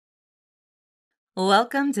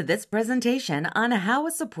Welcome to this presentation on how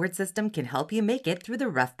a support system can help you make it through the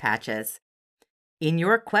rough patches. In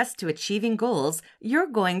your quest to achieving goals, you're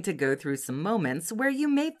going to go through some moments where you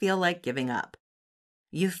may feel like giving up.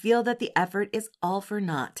 You feel that the effort is all for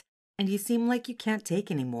naught, and you seem like you can't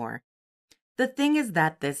take anymore. The thing is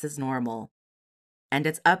that this is normal, and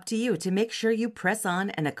it's up to you to make sure you press on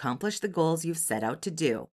and accomplish the goals you've set out to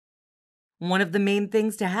do. One of the main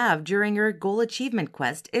things to have during your goal achievement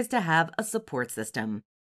quest is to have a support system.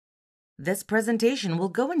 This presentation will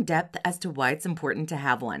go in depth as to why it's important to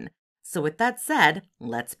have one. So with that said,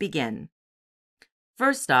 let's begin.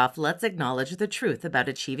 First off, let's acknowledge the truth about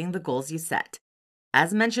achieving the goals you set.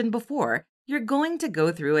 As mentioned before, you're going to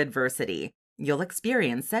go through adversity. You'll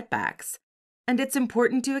experience setbacks. And it's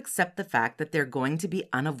important to accept the fact that they're going to be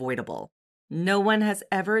unavoidable. No one has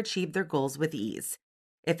ever achieved their goals with ease.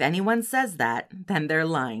 If anyone says that, then they're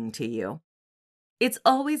lying to you. It's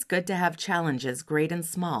always good to have challenges, great and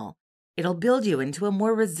small. It'll build you into a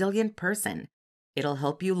more resilient person. It'll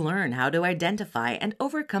help you learn how to identify and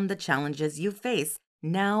overcome the challenges you face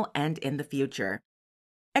now and in the future.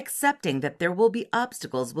 Accepting that there will be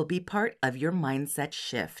obstacles will be part of your mindset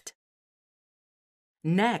shift.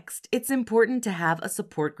 Next, it's important to have a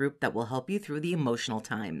support group that will help you through the emotional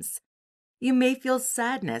times. You may feel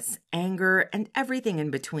sadness, anger, and everything in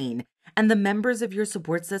between, and the members of your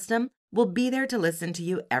support system will be there to listen to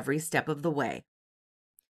you every step of the way.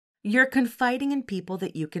 You're confiding in people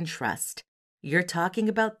that you can trust. You're talking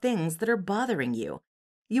about things that are bothering you.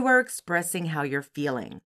 You are expressing how you're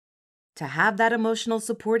feeling. To have that emotional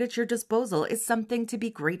support at your disposal is something to be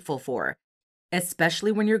grateful for,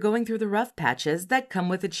 especially when you're going through the rough patches that come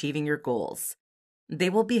with achieving your goals. They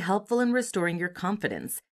will be helpful in restoring your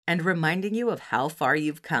confidence and reminding you of how far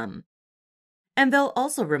you've come. And they'll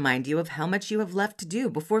also remind you of how much you have left to do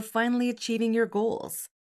before finally achieving your goals.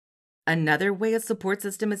 Another way a support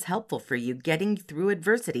system is helpful for you getting through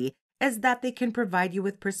adversity is that they can provide you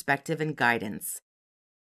with perspective and guidance.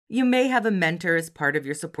 You may have a mentor as part of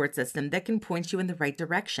your support system that can point you in the right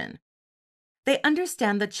direction. They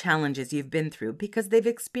understand the challenges you've been through because they've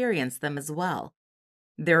experienced them as well.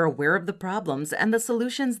 They're aware of the problems and the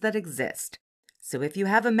solutions that exist. So if you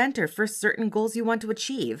have a mentor for certain goals you want to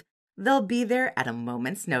achieve, they'll be there at a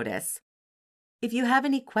moment's notice. If you have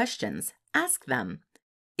any questions, ask them.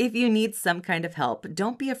 If you need some kind of help,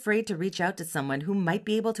 don't be afraid to reach out to someone who might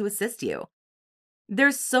be able to assist you.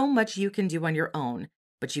 There's so much you can do on your own,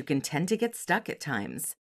 but you can tend to get stuck at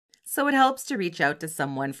times. So it helps to reach out to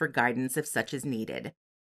someone for guidance if such is needed.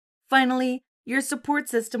 Finally, your support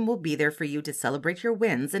system will be there for you to celebrate your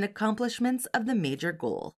wins and accomplishments of the major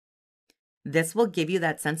goal. This will give you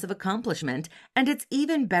that sense of accomplishment, and it's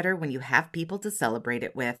even better when you have people to celebrate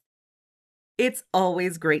it with. It's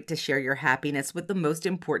always great to share your happiness with the most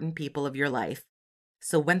important people of your life.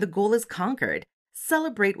 So when the goal is conquered,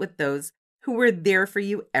 celebrate with those who were there for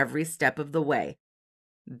you every step of the way.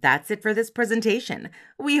 That's it for this presentation.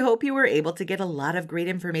 We hope you were able to get a lot of great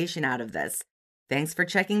information out of this. Thanks for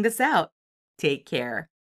checking this out. Take care.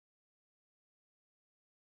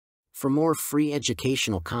 For more free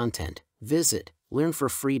educational content, visit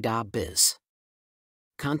learnforfree.biz.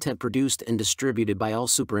 Content produced and distributed by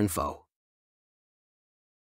AllSuperInfo.